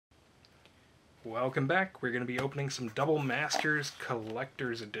Welcome back. We're going to be opening some Double Masters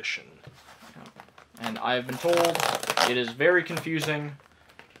Collector's Edition. And I've been told it is very confusing,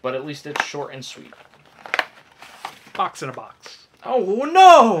 but at least it's short and sweet. Box in a box. Oh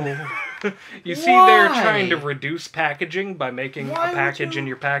no! You see, they're trying to reduce packaging by making a Why package in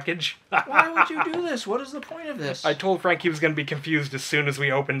your package. Why would you do this? What is the point of this? I told Frank he was going to be confused as soon as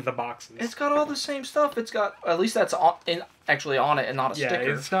we opened the boxes. It's got all the same stuff. It's got, at least that's actually on it and not a sticker.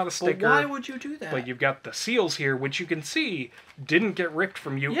 Yeah, it's not a sticker. But why would you do that? But you've got the seals here, which you can see didn't get ripped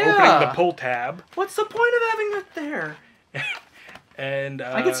from you opening the pull tab. What's the point of having it there? And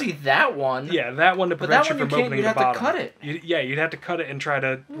I could see that one. Yeah, that one to prevent you from opening the bottom. You'd have to cut it. You'd have to cut it and try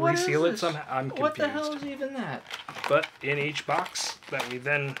to reseal it somehow. I'm confused. What the hell is even that? But in each box that we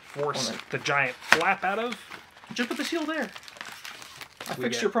then force the giant flap out of, just put the seal there. I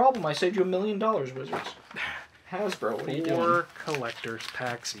fixed your problem. I saved you $1 million, Wizards. Hasbro, what are you doing? 4 collector's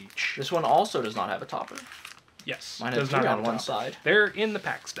packs each. This one also does not have a topper. Yes. Mine has 3 on one side. They're in the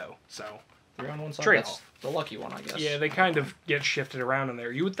packs, though, so... 3 on one side? Trail. That's the lucky one, I guess. Yeah, they kind of get shifted around in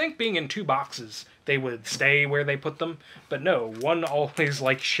there. You would think being in 2 boxes, they would stay where they put them, but no, one always,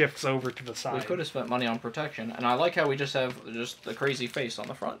 like, shifts over to the side. We could have spent money on protection, and I like how we just have just the crazy face on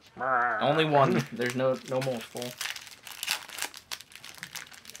the front. Only one. There's no multiple.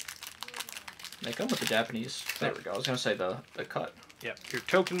 They come with the Japanese. There we go. I was going to say the cut. Yep. Your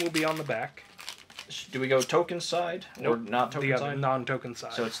token will be on the back. Do we go token side or not token side? Non-token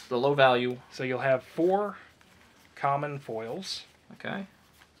side. So it's the low value. So you'll have 4 common foils. Okay.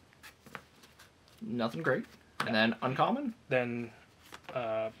 Nothing great. And then uncommon? Then,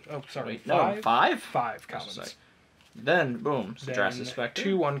 oh, sorry. Wait, no, 5? 5 commons. Then, boom, Dracis Spectre.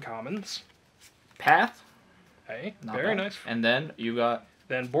 2 uncommons. Path. Hey, not very bad. Nice. And then you got...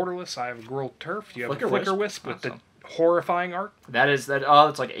 Then borderless, I have a Grilled Turf. You have Flicker a Flicker Wisp with the horrifying art. That is, oh,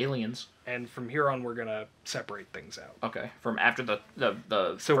 it's like aliens. And from here on, we're going to separate things out. Okay, from after the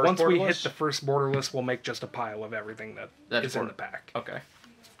So first once borderless? we hit the first borderless, we'll make just a pile of everything that is in the pack. Okay.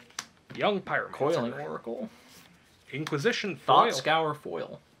 Young Pyromancer. Coiling Oracle. Inquisition foil. Thought Scour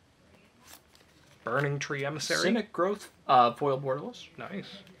foil. Burning Tree Emissary. Cynic Growth foil borderless.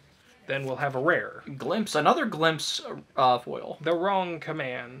 Nice. Then we'll have a rare. Glimpse, another Glimpse foil. The Wrong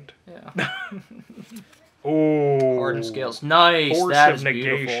Command. Yeah. Oh. Hardened Scales. Nice. Force that of is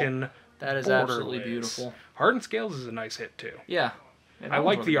Negation. Beautiful. That is absolutely beautiful. Hardened Scales is a nice hit, too. Yeah. I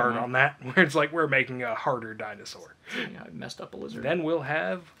like the art on that, where it's like we're making a harder dinosaur. Yeah, I messed up a lizard. Then we'll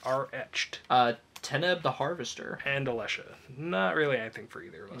have our Etched. Teneb the Harvester. And Alesha. Not really anything for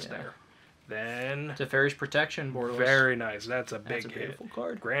either of us there. Then... Teferi's Protection borderless. Very nice. That's a big hit. Beautiful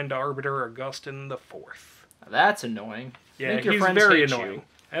card. Grand Arbiter Augustin the Fourth. That's annoying. Yeah, he's very annoying.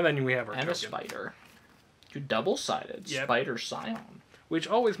 And then we have our token. A spider. 2 double-sided. Spider Scion. Which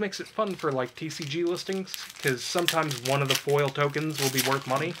always makes it fun for, like, TCG listings, because sometimes one of the foil tokens will be worth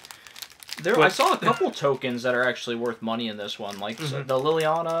money. I saw a couple tokens that are actually worth money in this one, like the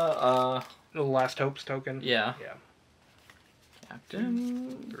Liliana, the Last Hopes token. Yeah. Yeah.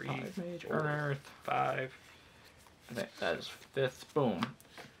 Captain, 3, 5 Mage, 4, Earth. 5. I think that is 5th. Boom.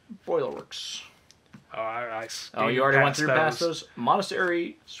 Boilerworks. Oh, you already went through past those.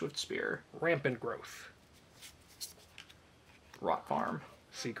 Monastery, Swift Spear. Rampant Growth. Rot Farm.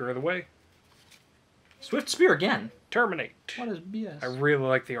 Seeker of the Way. Swift Spear again. Terminate. What is BS? I really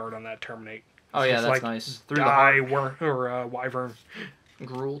like the art on that Terminate. Oh, yeah, that's like nice. Through the heart. Wyvern.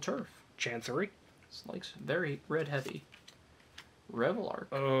 Gruul Turf. Chancery. It's like very red heavy. Revel Arc.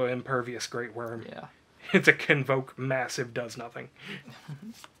 Oh, Impervious Great Worm. Yeah. It's a Convoke massive does nothing.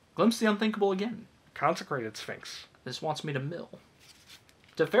 Glimpse the Unthinkable again. Consecrated Sphinx. This wants me to mill.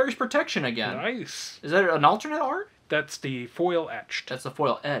 Teferi's Protection again. Nice. Is that an alternate art? That's the foil Etched. That's the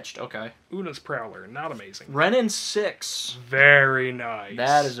foil Etched, okay. Una's Prowler, not amazing. Renin 6. Very nice.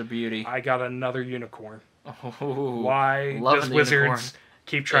 That is a beauty. I got another unicorn. Oh, why does Wizards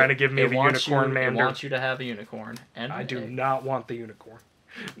keep trying to give me the unicorn mander? It wants you to have a unicorn. And I do not want the unicorn.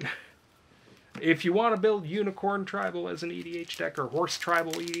 If you want to build Unicorn Tribal as an EDH deck or Horse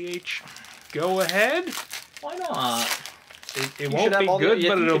Tribal EDH, go ahead. Why not? It won't be good,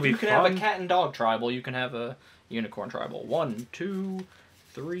 but it'll be fun. You can have a Cat and Dog Tribal. You can have a Unicorn Tribal. 1, 2,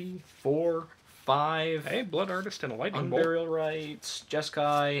 3, 4, 5. Hey, Blood Artist and a Lightning Bolt. Unburial Rites,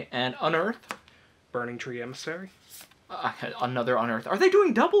 Jeskai, and Unearth. Burning Tree Emissary. Another Unearth. Are they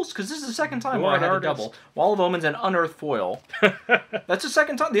doing doubles? Because this is the second time where I had a double. Wall of Omens and Unearth Foil. That's the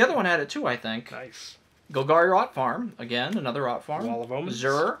second time. The other one had it too, I think. Nice. Golgari Rot Farm. Again, another Rot Farm. Wall of Omens.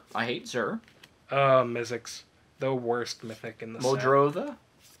 Zur. I hate Zur. Mythics. The worst mythic in the set. Modrova.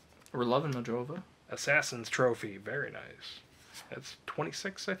 We're loving Modrova. Assassin's Trophy. Very nice. That's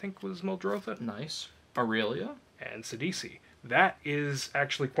 26, I think, was Muldrotha. Nice. Aurelia. And Sidisi. That is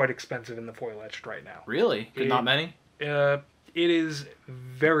actually quite expensive in the foil etched right now. Really? Not many? It is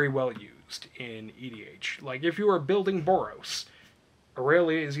very well used in EDH. Like, if you are building Boros,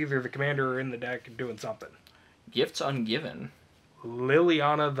 Aurelia is either the commander or in the deck doing something. Gifts Ungiven.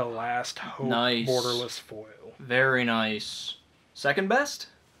 Liliana the Last Hope. Nice. Borderless foil. Very nice. Second best?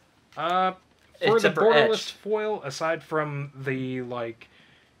 For the borderless foil, aside from the, like,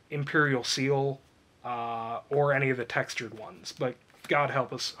 Imperial Seal, or any of the textured ones. But God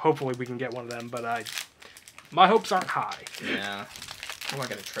help us, hopefully we can get one of them, but my hopes aren't high. Yeah. Oh, I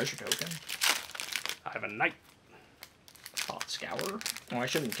got a treasure token. I have a Knight. Thought Scour. Oh, I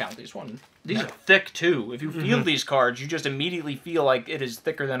shouldn't count these one. These are thick, too. If you feel these cards, you just immediately feel like it is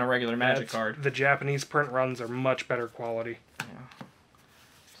thicker than a regular Magic card. The Japanese print runs are much better quality.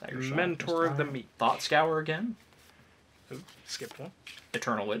 Yeah. Mentor of the Meat. Thought Scour again. Ooh, skipped one.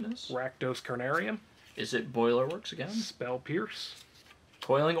 Eternal Witness. Rakdos Carnarium. Is it Boilerworks again? Spell Pierce.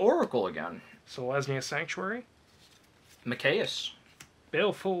 Coiling Oracle again. Selesnya Sanctuary. Machias.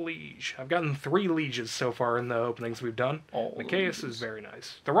 Baleful Liege. I've gotten 3 Lieges so far in the openings we've done. Machias is very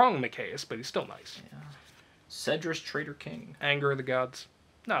nice. The wrong Machias, but he's still nice. Yeah. Cedrus Traitor King. Anger of the Gods.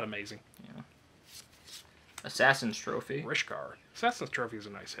 Not amazing. Yeah. Assassin's Trophy. Rishkar. Assassin's Trophy is a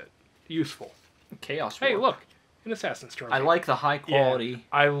nice hit. Useful. Chaos Warp. Hey, look. An Assassin's Trophy. I like the high quality. Yeah,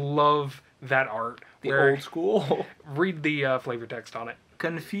 I love that art. The old school. Read the flavor text on it.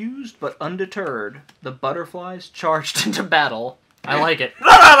 Confused but undeterred, the butterflies charged into battle. I like it.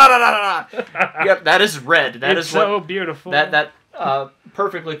 Yep, that is red. That it's is so beautiful. That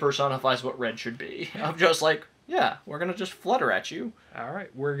perfectly personifies what red should be. I'm just like, yeah, we're gonna just flutter at you. All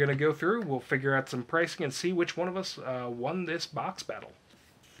right, we're gonna go through. We'll figure out some pricing and see which one of us won this box battle.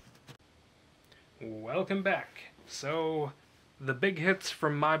 Welcome back. So, the big hits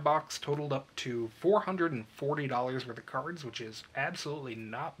from my box totaled up to $440 worth of cards, which is absolutely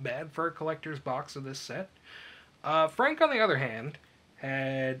not bad for a collector's box of this set. Frank, on the other hand,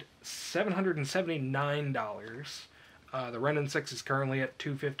 had $779. The Wrenn and 6 is currently at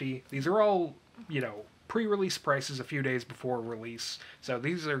 $250. These are all, pre-release prices a few days before release, so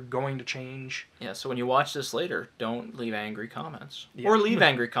these are going to change. Yeah, so when you watch this later, don't leave angry comments. Yeah. Or leave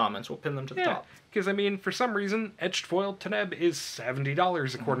angry comments. We'll pin them to the top. Because, for some reason, Etched Foil Teneb is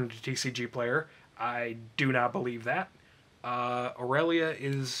 $70 according to TCG Player. I do not believe that. Aurelia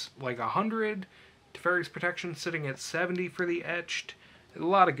is like $100. Teferi's Protection sitting at $70 for the Etched. A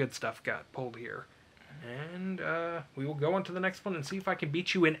lot of good stuff got pulled here. And we will go on to the next one and see if I can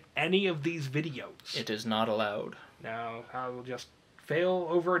beat you in any of these videos. It is not allowed. No, I will just fail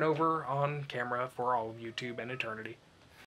over and over on camera for all of YouTube and eternity.